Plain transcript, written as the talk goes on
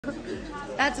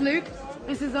That's Luke.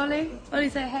 This is Ollie. Ollie,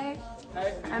 say hey.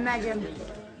 Hey. And Megan,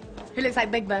 who looks like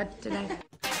Big Bird today.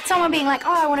 Someone being like,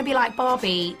 oh, I want to be like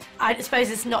Barbie, I suppose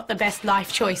it's not the best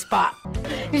life choice, but...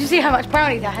 Did you see how much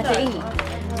brownies I had to eat?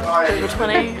 Over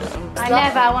 20. I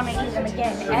never want to eat them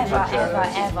again, ever.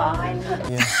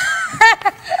 Yeah.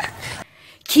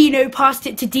 Keno passed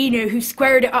it to Dino, who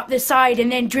squared it up the side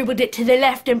and then dribbled it to the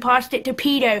left and passed it to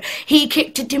Pedo. He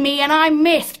kicked it to me and I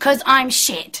missed, because I'm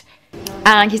shit.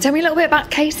 And can you tell me a little bit about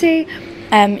Katie?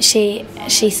 She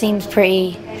seems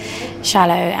pretty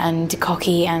shallow and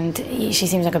cocky, and she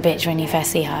seems like a bitch when you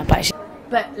first see her, but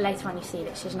later on you see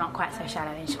that she's not quite so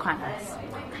shallow and she's quite nice.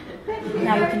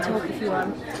 Now you can talk if you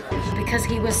want. Because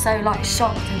he was so like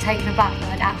shocked and taken aback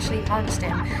that I'd actually punched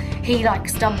him, he like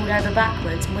stumbled over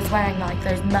backwards and was wearing like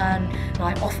those man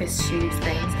like office shoes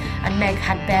things, and Meg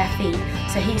had bare feet,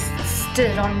 so he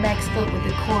stood on Meg's foot with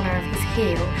the corner of his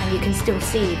heel, And you can still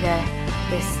see the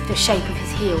shape of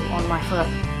his heel on my foot.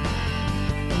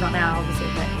 Well, not now obviously,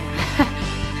 but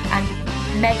yeah. and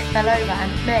Meg fell over,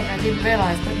 and Meg, I didn't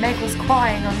realise, but Meg was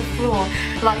crying on the floor,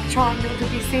 like trying not to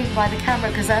be seen by the camera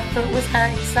because her foot was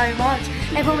hurting so much.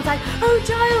 Everyone was like, oh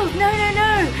Giles, no.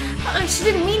 She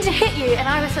didn't mean to hit you. And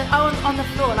I was on the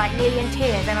floor like nearly in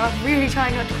tears, and I was really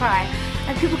trying not to cry.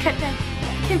 And people kept saying,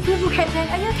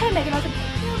 are you okay, Meg? And I was like,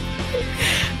 yeah.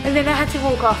 And then I had to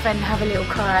walk off and have a little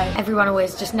cry. Everyone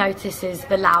always just notices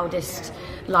the loudest,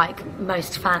 like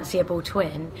most fanciable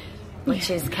twin, which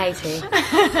is Katie.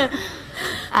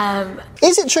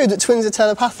 Is it true that twins are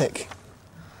telepathic?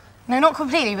 No, not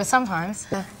completely, but sometimes.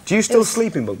 Do you still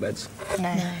sleep in bunk beds?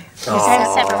 No.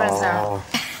 We're separate rooms now.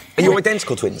 Are you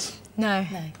identical twins? No.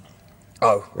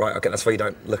 Oh, right, okay, that's why you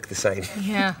don't look the same.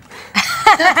 Yeah.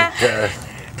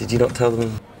 Did you not tell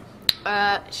them?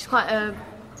 She's quite a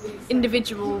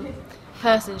individual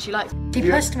person. She likes. She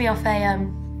pushed me off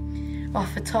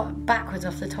backwards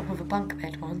off the top of a bunk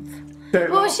bed once.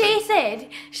 Well, she said,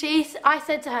 I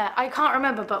said to her, I can't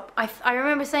remember, but I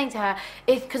remember saying to her,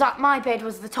 because my bed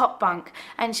was the top bunk,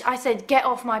 and I said, get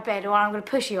off my bed or I'm going to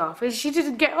push you off, and she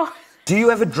didn't get off. Do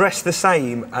you ever dress the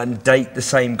same and date the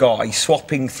same guy,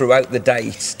 swapping throughout the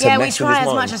date to mess with his mind? Yeah, we try as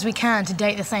much as we can to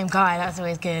date the same guy. That's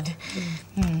always good.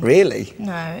 Really?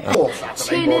 No.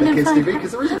 Saturday morning kids TV,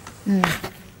 because there is.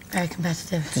 Very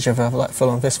competitive. Did you ever have like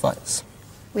full-on fist fights?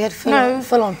 We had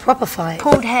full-on proper fight.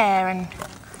 Pulled hair and...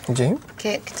 Did you?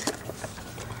 Kicked.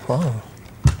 Wow.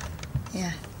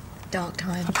 Yeah. Dark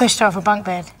time. I pushed her off a bunk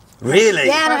bed. Really?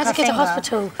 Yeah, and I had to get to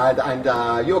hospital. And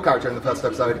your character in the first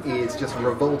episode is just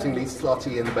revoltingly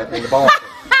slutty in the bathroom.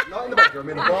 Not in the bedroom,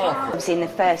 in the bathroom. Obviously in the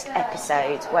first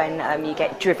episode when you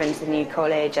get driven to the new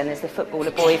college and there's the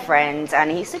footballer boyfriend and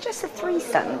he suggests a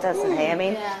threesome, doesn't he? I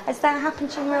mean, has that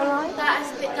happened to you in real life?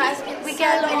 We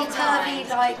get a lot of turvy,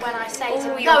 like when I say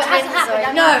to you, No, it hasn't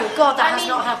happened. No, God, that has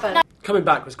not happened. No. Coming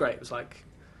back was great. It was like,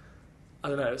 I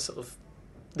don't know, it's sort of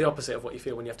the opposite of what you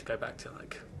feel when you have to go back to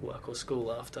like work or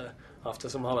school after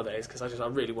some holidays, because I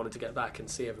really wanted to get back and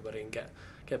see everybody and get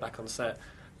back on set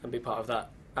and be part of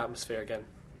that atmosphere again.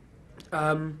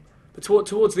 But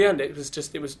towards the end, it was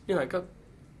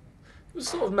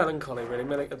sort of melancholy, really,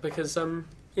 because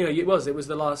it was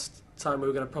the last time we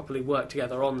were going to properly work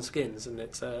together on Skins, and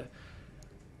it's but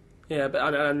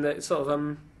it's sort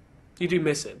of you do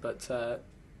miss it, but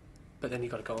then you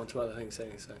got to go on to other things,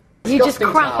 don't you? So. You just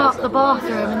crap up the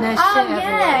bathroom and there's shit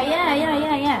everywhere.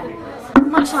 Yeah.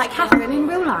 Much like Catherine in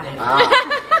real life.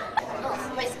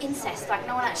 But it's incest, like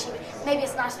no one actually, maybe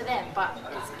it's nice for them, but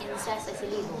it's incest, it's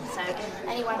illegal, so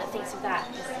anyone that thinks of that,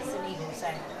 it's illegal, so.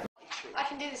 I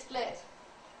can do the split.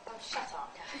 Oh, shut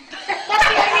up. That's the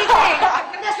only thing.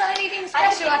 That's the only thing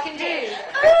special I can do.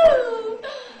 Ooh!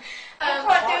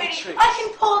 I can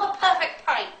pour the perfect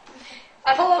pint.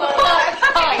 I pour the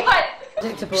perfect pint.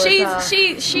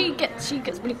 She gets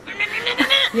really.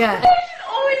 Yeah. You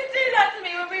always do that to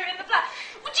me when we were in the flat.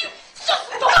 Would you stop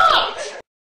it?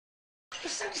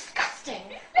 You're so disgusting.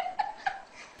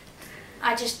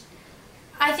 I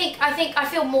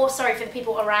feel more sorry for the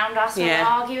people around us when we're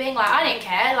arguing. Like I don't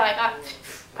care. Like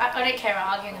I don't care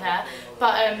about arguing with her.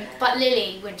 But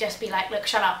Lily would just be like, look,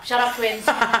 shut up, twins.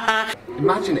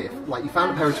 Imagine if, like, you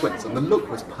found a pair of twins and the look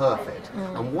was perfect,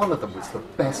 and one of them was the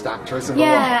best actress in the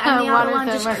world. Yeah, and the other one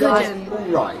just couldn't. All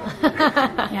right.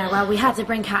 Yeah, well, we had to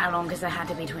bring Kat along because they had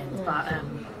to be twins, but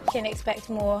You can expect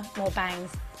more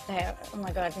bangs. There. Oh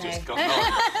my God, no.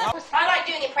 I like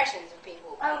doing impressions of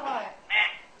people. Oh right.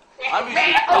 Oh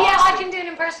yeah, I can do an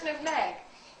impression of Meg.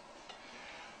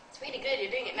 It's really good.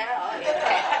 You're doing it now.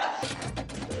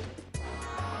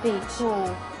 beach.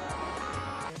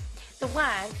 The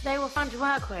WAG, they were fun to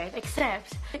work with,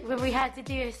 except when we had to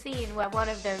do a scene where one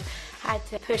of them had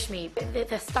to push me. But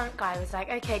the stunt guy was like,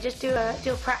 okay, just do a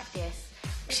practice.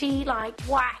 She like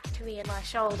whacked me in my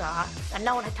shoulder, and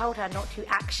no one had told her not to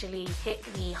actually hit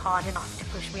me hard enough to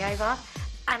push me over,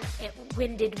 and it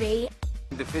winded me.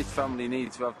 The Fitch family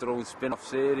need to have their own spin-off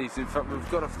series. In fact, we've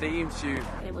got a theme tune.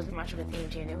 It wasn't much of a theme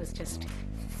tune, it was just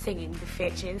singing the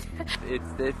Fitches.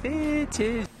 It's the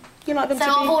Fitches. You like them so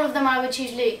of all of them I would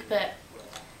choose Luke, but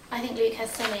I think Luke has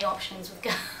so many options with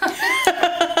girls.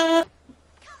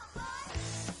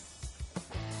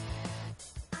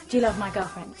 Do you love my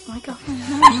girlfriend? My girlfriend?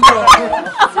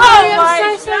 Oh,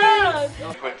 I'm so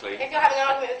sad. Quickly. If you're having an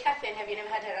argument with Catherine, have you never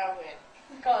had an argument?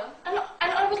 Go on.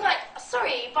 And I was like,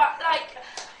 sorry, but like,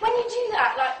 when you do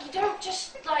that, like, you don't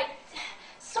just like,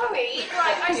 sorry,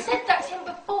 like, I said that to him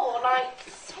before, like,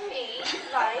 sorry,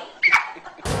 like.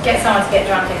 Get someone to get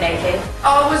drunk and naked.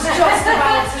 I was just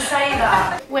about to say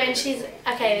that. When she's,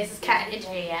 okay, this is Kat in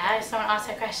interview, yeah, if someone asks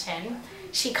her a question,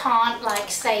 she can't like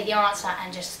say the answer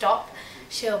and just stop.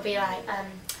 She'll be like,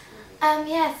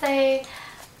 yeah, so yeah,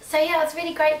 it was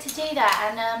really great to do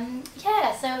that, and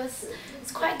yeah, so it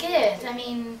was quite good. I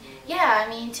mean, yeah, I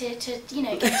mean to you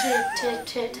know get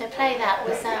to play that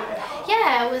was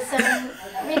yeah, it was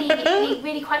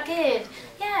really quite good.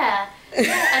 Yeah.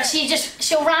 And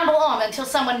she'll ramble on until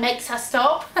someone makes her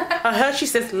stop. I heard she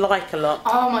says like a lot.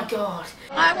 Oh my god.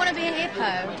 I want to be a hippo.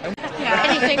 Yeah,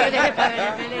 anything with a hippo in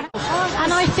it, really.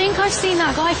 And I think I've seen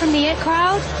that guy from the It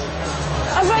Crowd.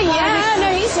 Oh right, yeah, no,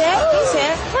 he's here. He's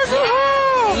here. Was he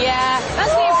here? Yeah,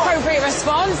 that's the appropriate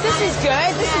response. This is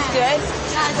good. This is good.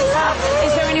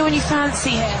 Is there anyone you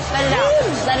fancy here? Let it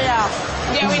out. Let it out.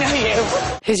 Yeah, we know you.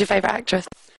 Who's your favourite actress?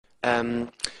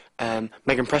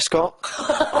 Megan Prescott.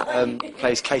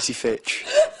 Plays Casey Fitch.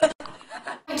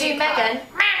 Do Megan.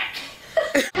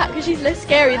 Because she's less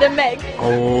scary than Meg.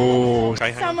 Oh.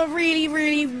 Okay, Some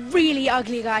really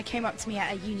ugly guy came up to me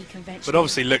at a uni convention. But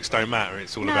obviously looks don't matter,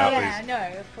 it's all about these. No,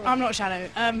 of course. I'm not shallow.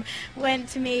 Went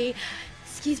to me,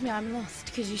 excuse me, I'm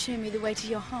lost, could you show me the way to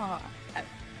your heart?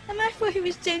 And I thought he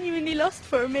was genuinely lost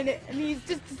for a minute, and he's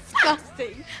just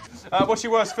disgusting. What's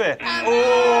your worst fear?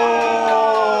 Oh,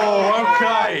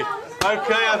 okay.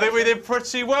 Okay, I think we did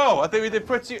pretty well.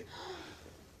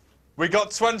 We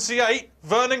got 28.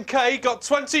 Vernon Kay got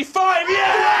 25.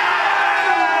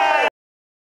 Yeah!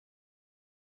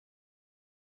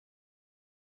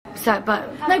 So, but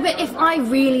if I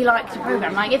really liked the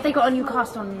program, like if they got a new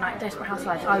cast on like Desperate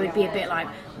Housewives, I would be a bit like,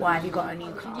 why have you got a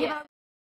new cast? Yeah.